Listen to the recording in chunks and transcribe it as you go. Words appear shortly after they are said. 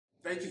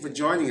Thank you for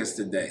joining us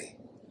today.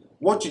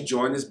 Won't you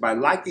join us by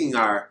liking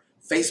our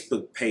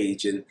Facebook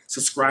page and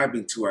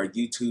subscribing to our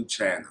YouTube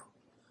channel?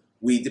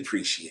 We'd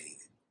appreciate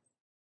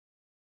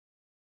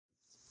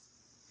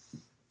it.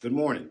 Good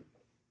morning,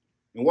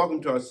 and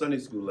welcome to our Sunday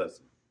school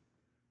lesson.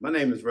 My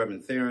name is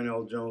Reverend Theron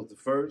L. Jones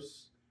I,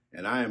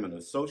 and I am an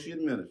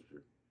associate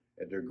minister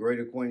at the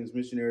Greater Queens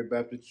Missionary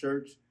Baptist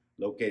Church,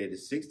 located at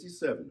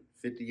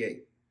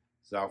 6758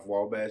 South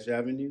Wabash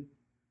Avenue,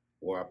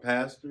 where our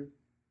pastor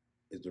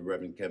is the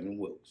Reverend Kevin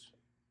Wilkes.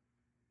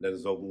 Let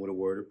us open with a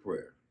word of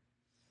prayer.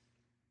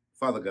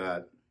 Father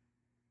God,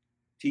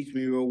 teach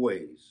me your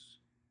ways,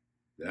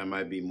 that I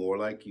might be more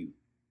like you.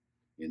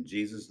 In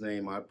Jesus'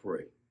 name I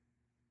pray.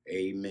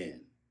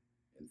 Amen,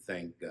 and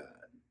thank God.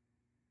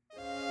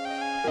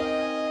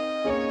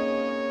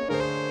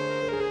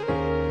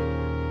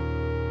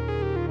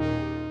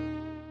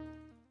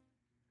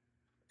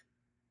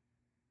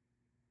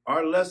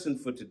 Our lesson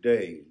for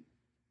today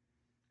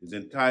is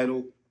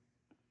entitled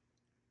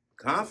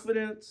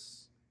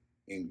Confidence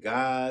in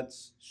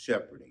God's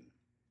Shepherding.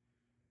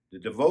 The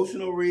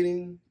devotional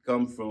reading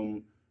comes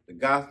from the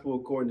Gospel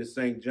according to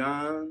St.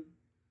 John,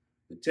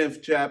 the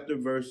 10th chapter,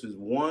 verses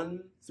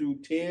 1 through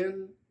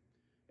 10,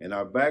 and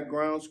our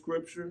background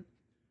scripture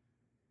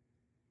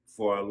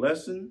for our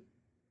lesson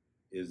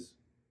is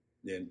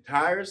the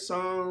entire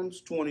Psalms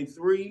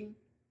 23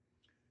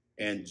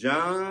 and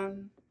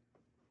John,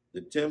 the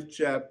 10th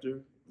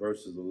chapter,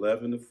 verses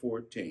 11 to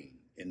 14.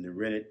 In the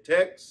rented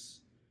text,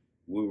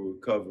 we will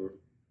cover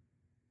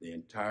the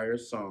entire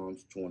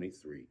Psalms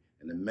 23.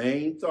 And the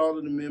main thought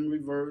of the memory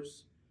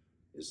verse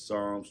is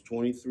Psalms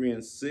 23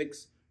 and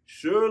 6.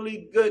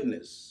 Surely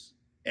goodness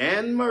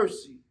and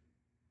mercy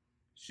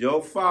shall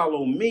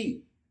follow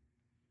me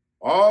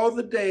all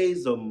the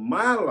days of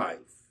my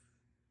life,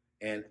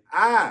 and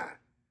I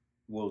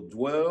will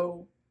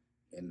dwell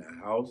in the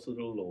house of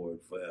the Lord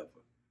forever.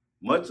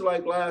 Much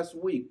like last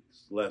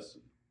week's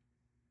lesson,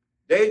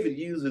 David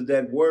uses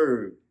that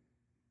word,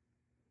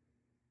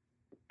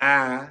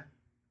 I,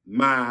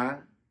 my,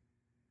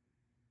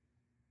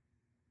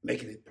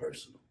 making it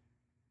personal.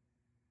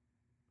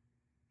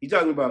 He's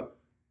talking about,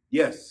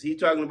 yes, he's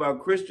talking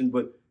about Christians,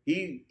 but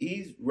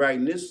he's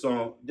writing this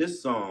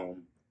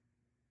song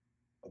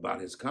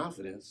about his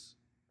confidence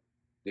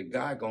that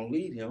God gonna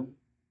lead him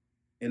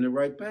in the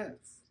right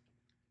path.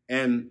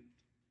 And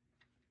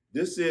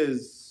this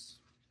is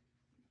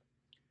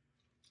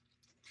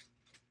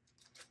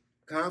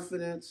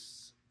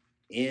confidence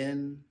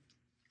in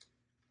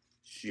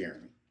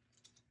sharing.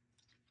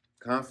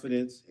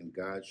 Confidence in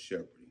God's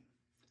shepherding.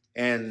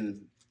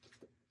 And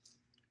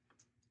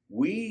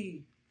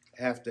we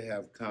have to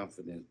have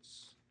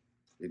confidence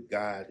that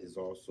God is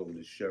also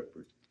the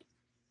shepherd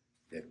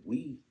that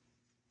we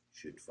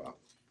should follow.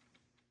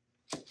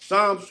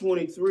 Psalms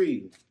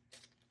 23,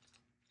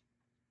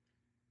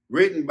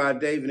 written by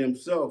David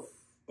himself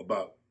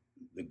about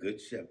the Good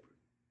Shepherd,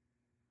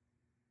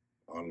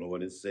 our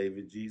Lord and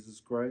Savior Jesus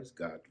Christ,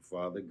 God the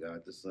Father,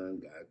 God the Son,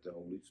 God the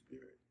Holy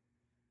Spirit.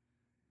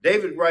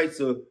 David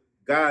writes of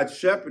God's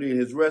shepherding,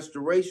 his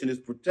restoration, his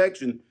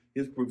protection,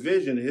 his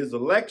provision, his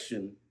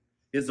election,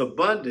 his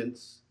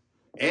abundance,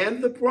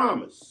 and the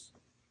promise,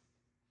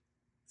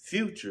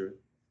 future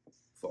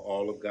for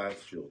all of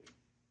God's children.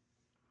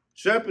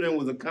 Shepherding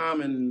was a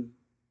common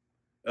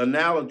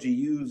analogy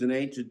used in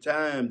ancient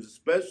times,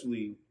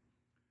 especially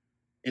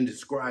in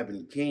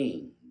describing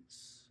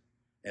kings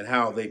and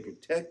how they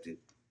protected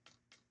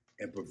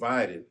and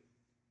provided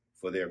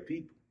for their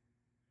people.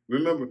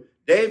 Remember,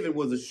 David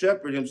was a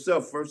shepherd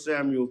himself, 1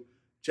 Samuel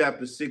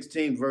chapter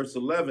 16, verse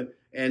 11,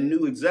 and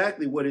knew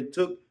exactly what it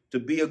took to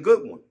be a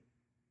good one.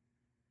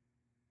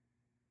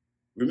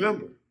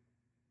 Remember,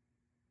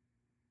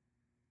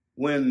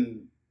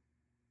 when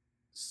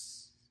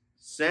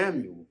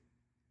Samuel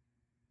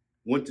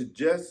went to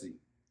Jesse,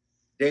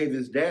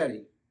 David's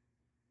daddy,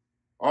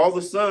 all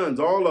the sons,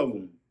 all of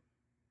them,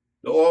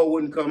 the oil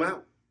wouldn't come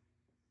out.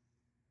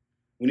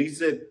 When he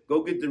said,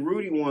 go get the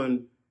Rudy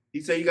one, he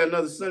said, you got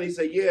another son? He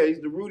said, yeah,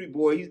 he's the Rudy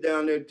boy. He's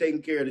down there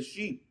taking care of the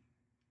sheep.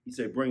 He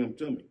said, bring him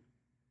to me.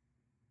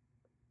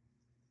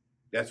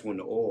 That's when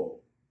the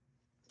oil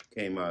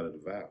came out of the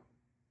vial.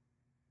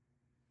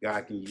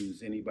 God can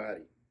use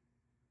anybody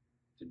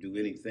to do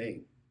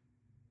anything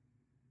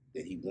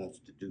that he wants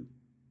to do.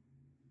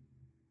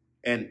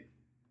 And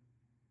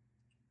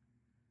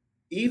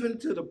even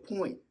to the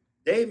point,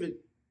 David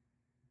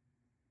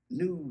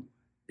knew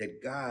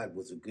that God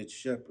was a good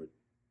shepherd.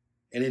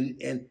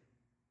 And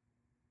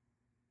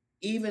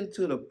even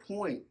to the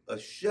point, a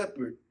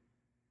shepherd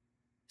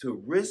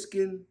to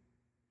risking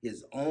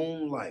his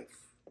own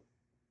life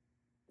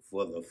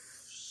for the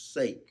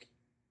sake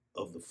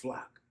of the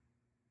flock.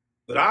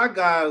 But our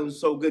God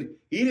was so good,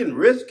 he didn't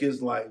risk his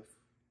life.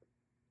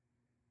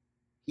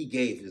 He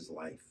gave his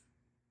life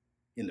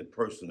in the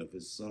person of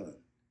his son,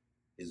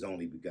 his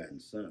only begotten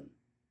son,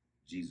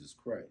 Jesus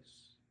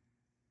Christ.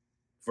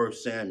 1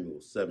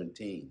 Samuel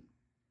 17,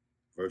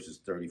 verses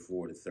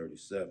 34 to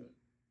 37.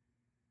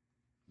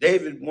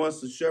 David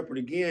wants to shepherd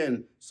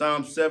again.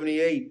 Psalm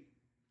 78,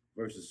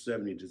 verses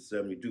 70 to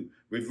 72.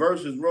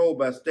 Reverse his role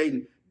by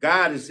stating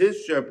God is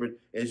his shepherd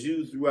as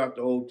used throughout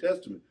the Old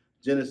Testament.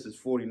 Genesis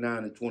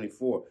 49 and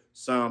 24,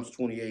 Psalms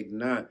 28 and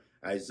 9,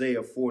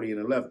 Isaiah 40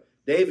 and 11.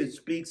 David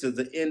speaks as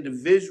an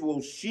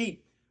individual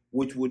sheep,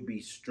 which would be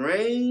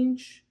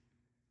strange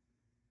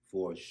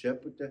for a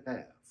shepherd to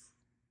have,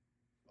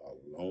 a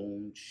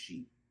lone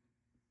sheep.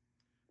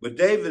 But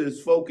David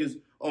is focused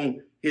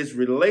on his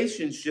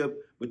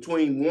relationship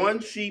between one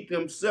sheep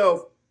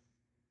himself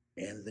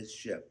and the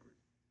shepherd,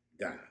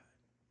 God.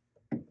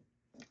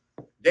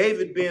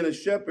 David, being a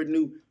shepherd,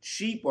 knew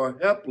sheep are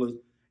helpless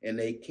and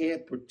they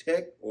can't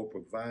protect or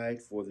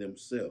provide for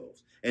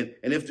themselves. And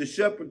if the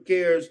shepherd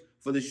cares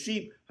for the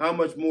sheep, how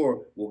much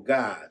more will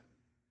God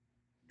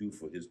do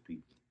for his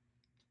people?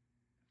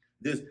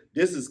 This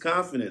is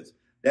confidence.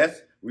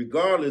 That's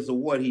regardless of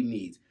what he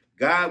needs.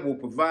 God will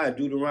provide,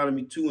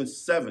 Deuteronomy 2 and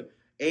 7,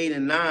 8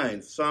 and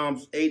 9,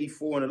 Psalms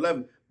 84 and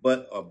 11.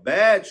 But a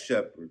bad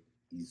shepherd,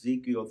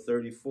 Ezekiel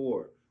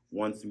 34,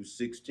 1 through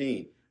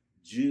 16,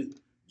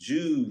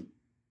 Jude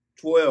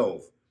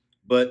 12.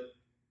 But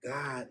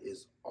God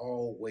is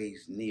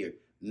always near,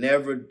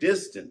 never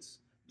distant,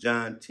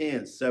 John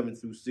 10, 7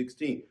 through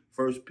 16,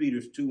 1 Peter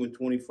 2 and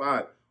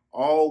 25,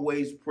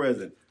 always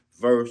present,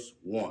 verse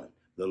 1.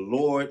 The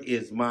Lord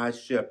is my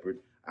shepherd,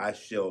 I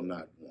shall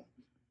not want.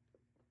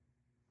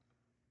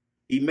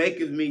 He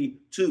maketh me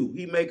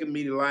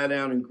to lie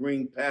down in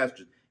green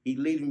pastures. He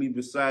leadeth me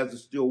beside the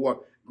still water.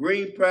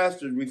 Green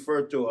pastures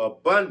refer to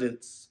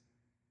abundance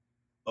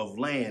of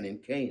land in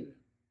Canaan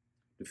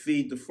to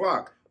feed the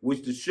flock,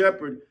 which the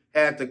shepherd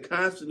had to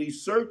constantly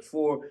search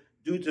for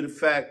due to the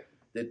fact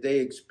that they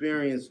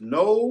experienced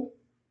no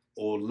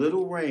or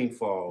little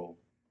rainfall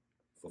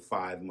for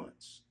 5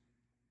 months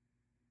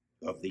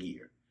of the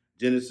year.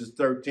 Genesis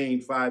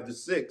 13, 5 to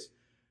 6.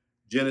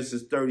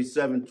 Genesis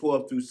 37,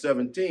 12 through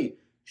 17.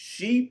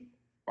 Sheep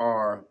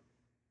are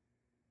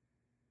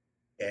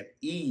at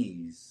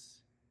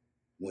ease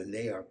when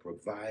they are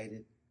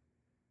provided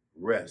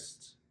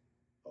rest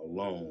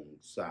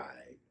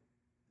alongside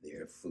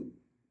their food.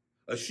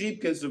 A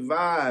sheep can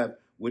survive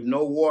with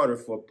no water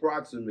for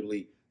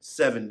approximately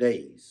 7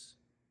 days,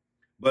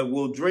 but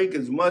will drink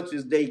as much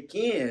as they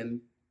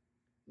can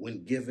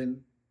when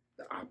given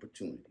the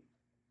opportunity.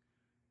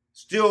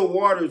 Still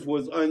waters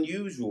was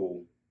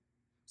unusual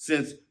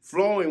since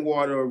flowing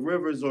water of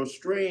rivers or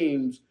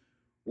streams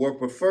were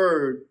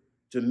preferred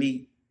to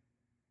meet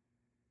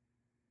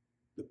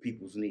the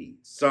people's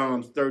needs.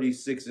 Psalms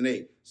 36 and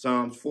 8,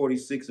 Psalms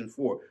 46 and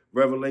 4,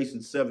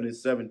 Revelation 7 and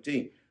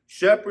 17.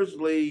 Shepherds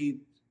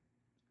lead,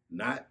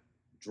 not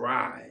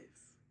drive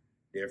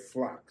their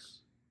flocks,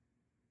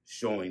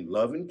 showing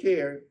love and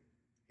care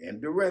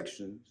and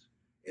directions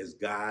as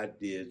God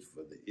did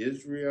for the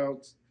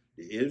Israelites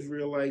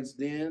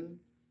then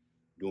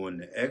during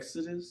the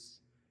Exodus,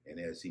 and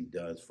as he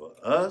does for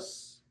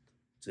us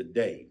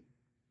today.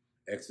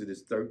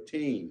 Exodus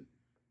 13,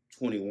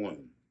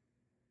 21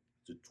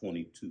 to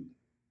 22.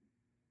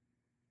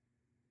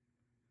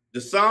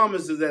 The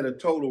psalmist is at a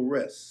total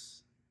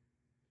rest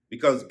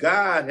because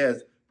God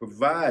has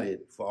provided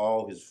for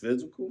all his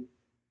physical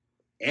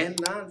and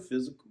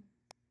non-physical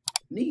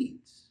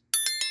needs.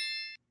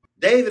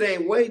 David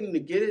ain't waiting to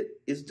get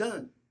it, it's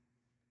done.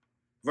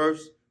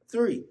 Verse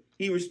 3,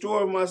 he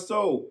restored my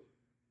soul.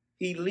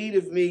 He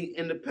leadeth me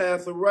in the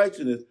path of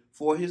righteousness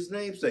for his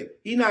name's sake.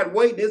 He not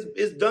waiting,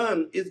 it's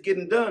done, it's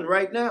getting done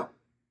right now.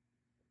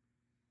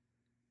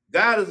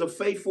 God is a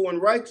faithful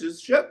and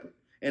righteous shepherd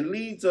and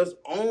leads us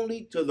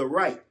only to the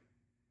right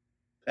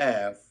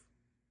path,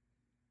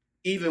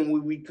 even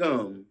when we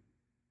come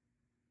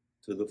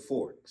to the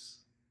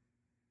forks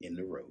in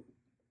the road.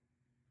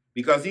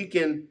 Because he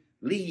can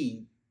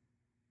lead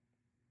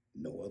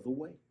no other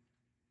way,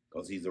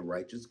 because he's a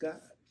righteous God.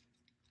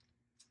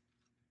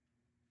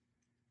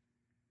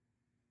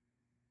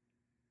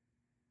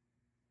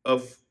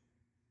 Of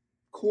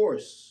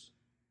course,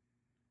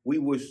 we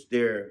wish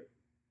there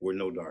were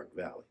no dark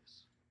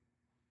valleys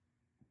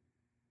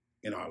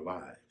in our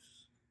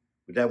lives,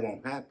 but that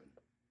won't happen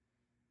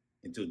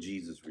until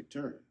Jesus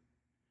returns.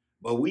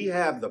 But we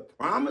have the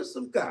promise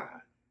of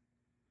God,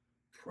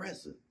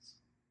 presence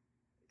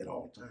at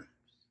all times.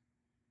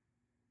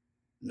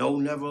 No,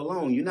 never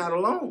alone. You're not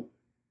alone.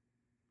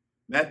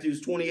 Matthew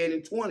 28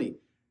 and 20,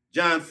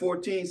 John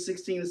 14,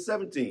 16 and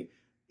 17,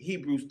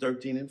 Hebrews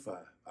 13 and 5.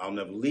 I'll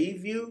never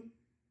leave you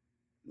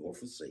nor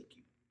forsake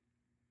you.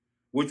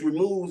 Which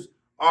removes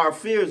our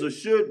fears, or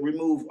should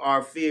remove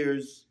our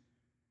fears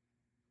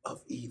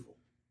of evil.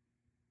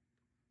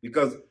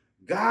 Because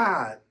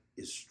God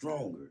is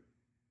stronger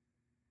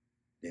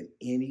than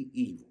any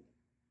evil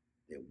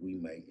that we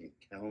may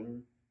encounter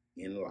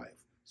in life.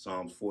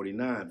 Psalms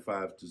 49,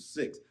 5 to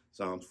 6,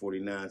 Psalms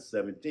 49,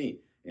 17.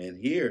 And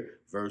here,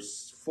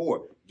 verse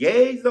 4,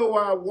 yea, though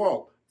I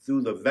walk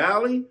through the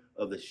valley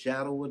of the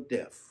shadow of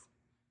death,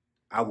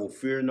 I will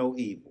fear no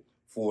evil,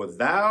 for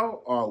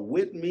thou art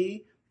with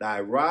me,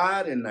 thy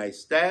rod and thy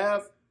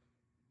staff,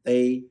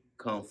 they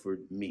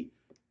comfort me.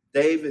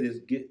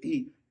 David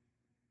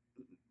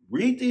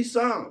read these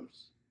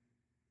Psalms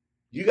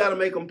You got to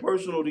make them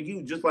personal to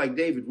you, just like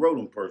David wrote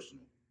them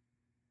personal.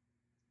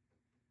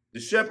 The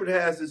shepherd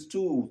has his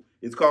tools.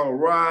 It's called a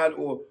rod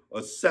or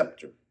a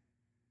scepter,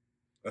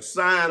 a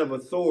sign of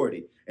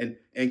authority, and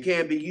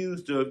can be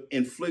used to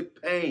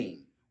inflict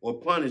pain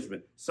or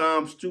punishment.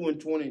 Psalms 2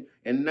 and 20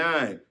 and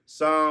 9,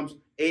 Psalms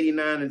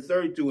 89 and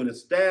 32, and a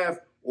staff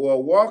or a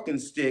walking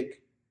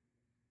stick,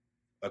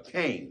 a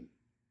cane,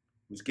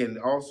 which can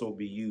also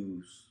be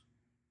used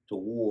to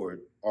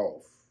ward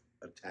off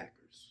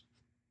attackers.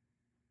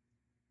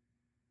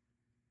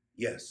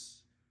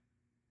 Yes,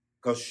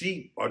 because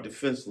sheep are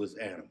defenseless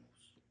animals.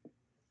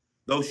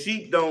 Though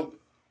sheep don't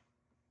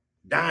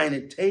dine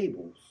at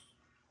tables,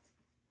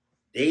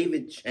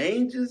 David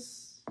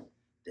changes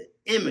the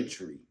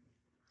imagery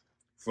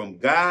from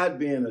God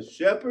being a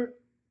shepherd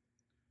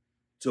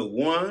to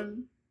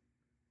one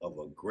of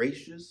a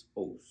gracious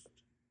host.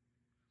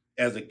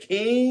 As a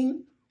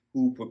king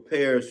who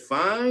prepares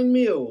fine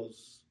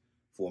meals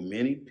for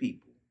many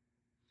people,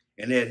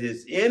 and that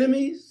his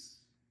enemies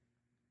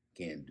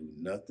can do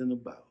nothing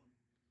about.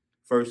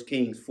 1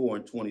 Kings 4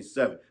 and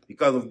 27.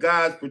 Because of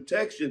God's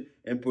protection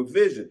and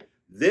provision,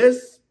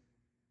 this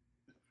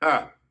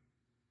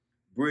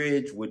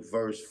bridge with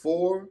verse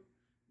 4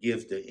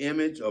 gives the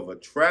image of a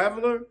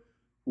traveler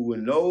who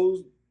in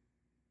those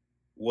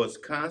was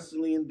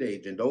constantly in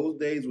danger. In those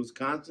days was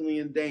constantly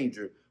in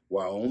danger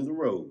while on the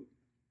road.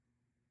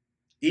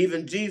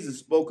 Even Jesus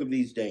spoke of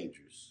these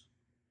dangers.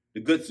 The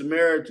Good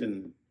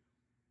Samaritan,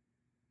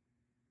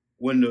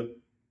 when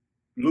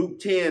Luke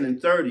 10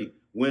 and 30,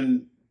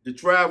 when the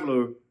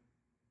traveler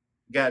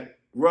got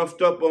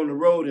roughed up on the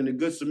road and the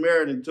Good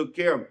Samaritan took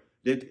care of him,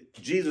 that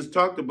Jesus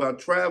talked about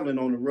traveling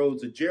on the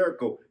roads of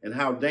Jericho and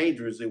how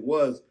dangerous it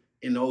was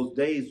in those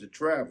days to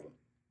travel.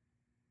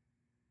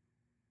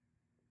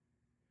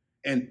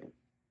 And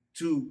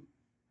to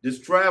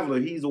this traveler,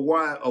 he's a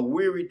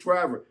weary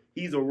traveler.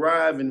 He's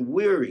arriving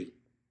weary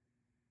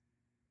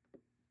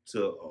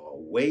to a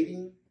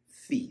waiting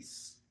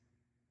feast.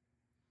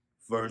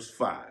 Verse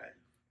 5.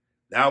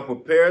 Thou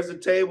preparest a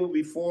table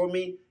before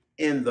me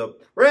in the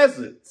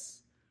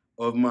presence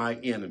of my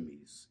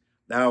enemies.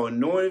 Thou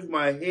anointest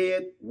my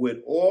head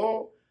with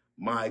oil,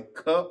 my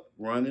cup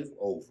runneth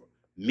over.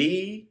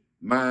 Me,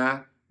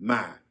 my.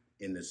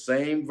 In the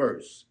same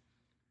verse.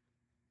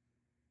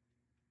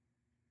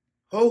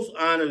 Host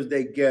honors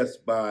their guests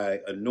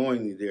by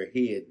anointing their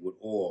head with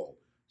oil.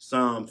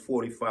 Psalms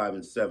 45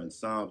 and 7,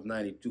 Psalms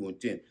 92 and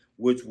 10,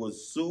 which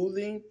was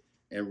soothing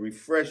and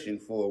refreshing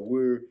for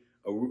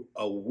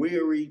a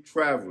weary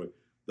traveler.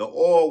 The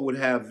oil would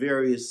have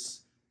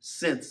various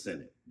scents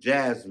in it,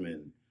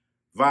 jasmine,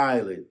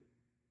 violet,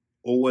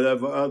 or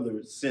whatever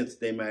other scents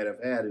they might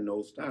have had in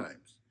those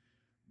times.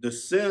 The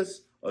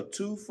scents, a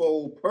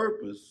twofold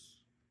purpose.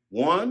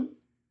 One,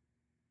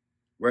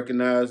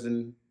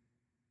 recognizing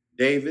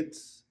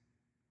David's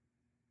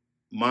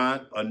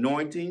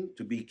anointing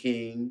to be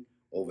king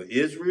over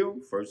Israel,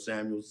 1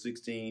 Samuel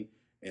 16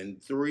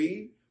 and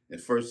 3,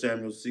 and 1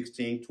 Samuel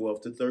 16,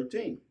 12 to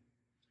 13.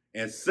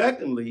 And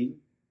secondly,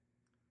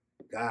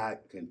 God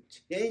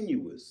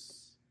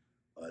continuous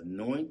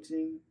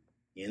anointing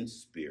in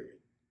spirit.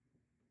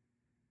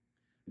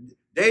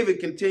 David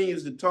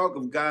continues to talk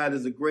of God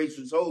as a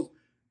gracious host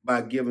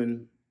by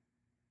giving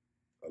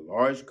a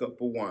large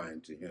cup of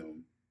wine to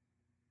him.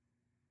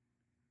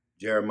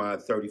 Jeremiah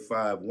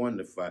 35, 1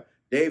 to 5.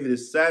 David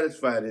is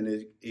satisfied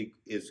and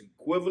is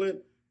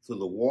equivalent to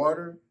the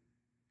water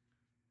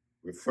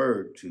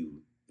referred to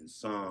in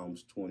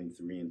Psalms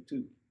 23 and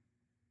 2.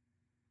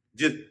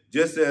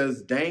 Just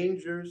as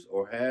dangers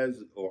or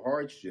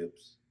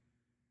hardships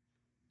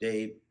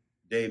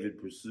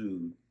David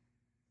pursued.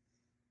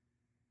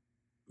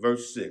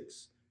 Verse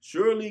 6,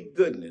 surely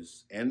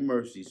goodness and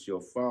mercy shall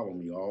follow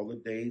me all the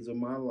days of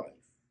my life,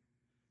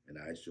 and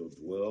I shall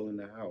dwell in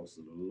the house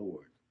of the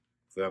Lord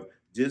forever.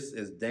 Just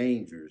as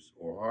dangers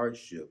or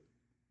hardship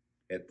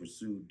had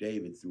pursued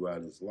David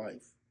throughout his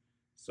life.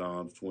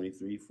 Psalms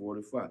 23, 4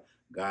 to 5.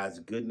 God's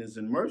goodness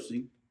and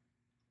mercy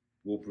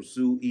will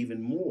pursue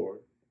even more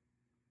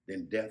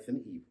than death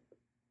and evil.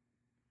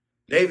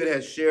 David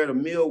has shared a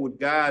meal with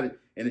God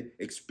and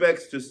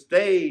expects to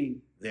stay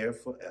there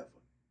forever.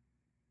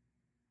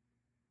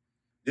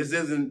 This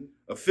isn't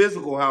a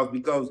physical house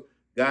because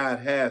God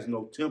has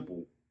no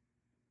temple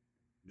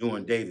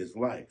during David's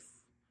life,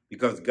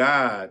 because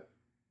God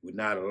would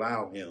not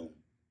allow him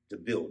to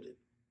build it.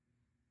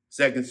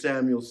 2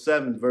 Samuel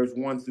 7, verse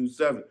 1 through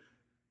 7.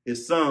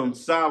 His son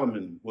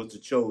Solomon was the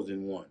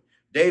chosen one.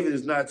 David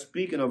is not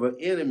speaking of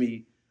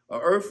an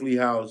earthly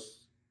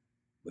house,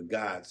 but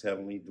God's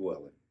heavenly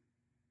dwelling.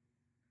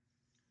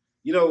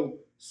 You know,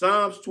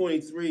 Psalms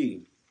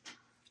 23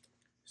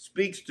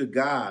 speaks to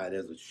God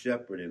as a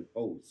shepherd and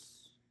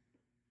host,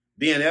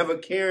 being ever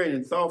caring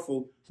and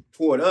thoughtful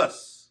toward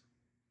us,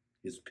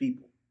 his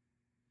people.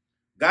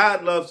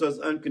 God loves us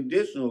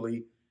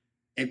unconditionally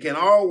and can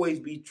always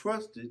be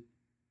trusted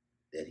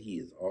that he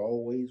is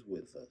always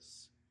with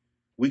us.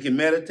 We can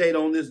meditate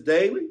on this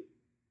daily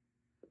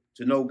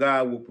to know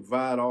God will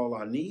provide all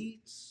our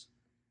needs.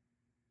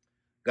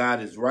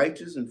 God is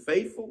righteous and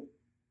faithful,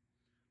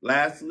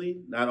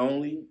 Lastly, not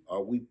only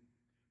are we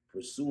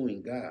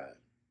pursuing God,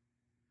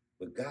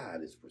 but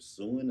God is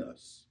pursuing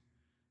us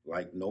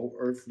like no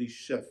earthly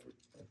shepherd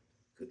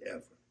could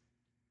ever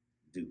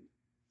do.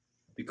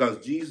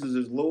 Because Jesus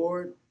is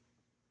Lord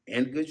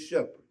and Good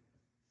Shepherd,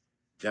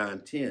 John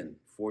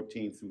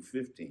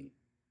 10:14-15,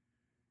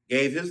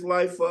 gave his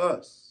life for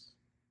us.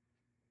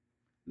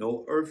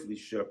 No earthly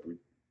shepherd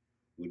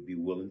would be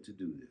willing to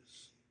do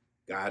this.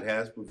 God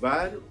has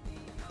provided,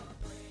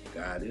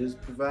 God is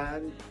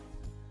providing,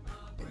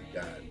 and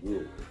God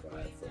will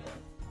provide for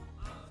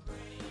us.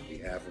 On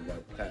behalf of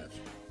our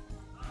pastor,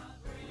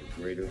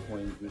 the Greater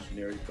Plains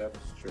Missionary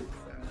Baptist Church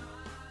family,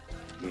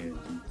 again,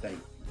 we thank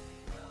you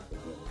for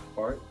being a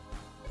part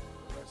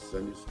of our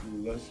Sunday school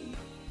lesson.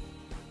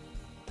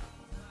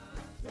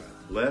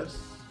 God bless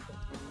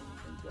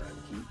and God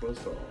keep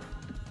us all.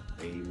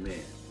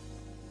 Amen.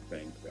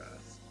 Thank God.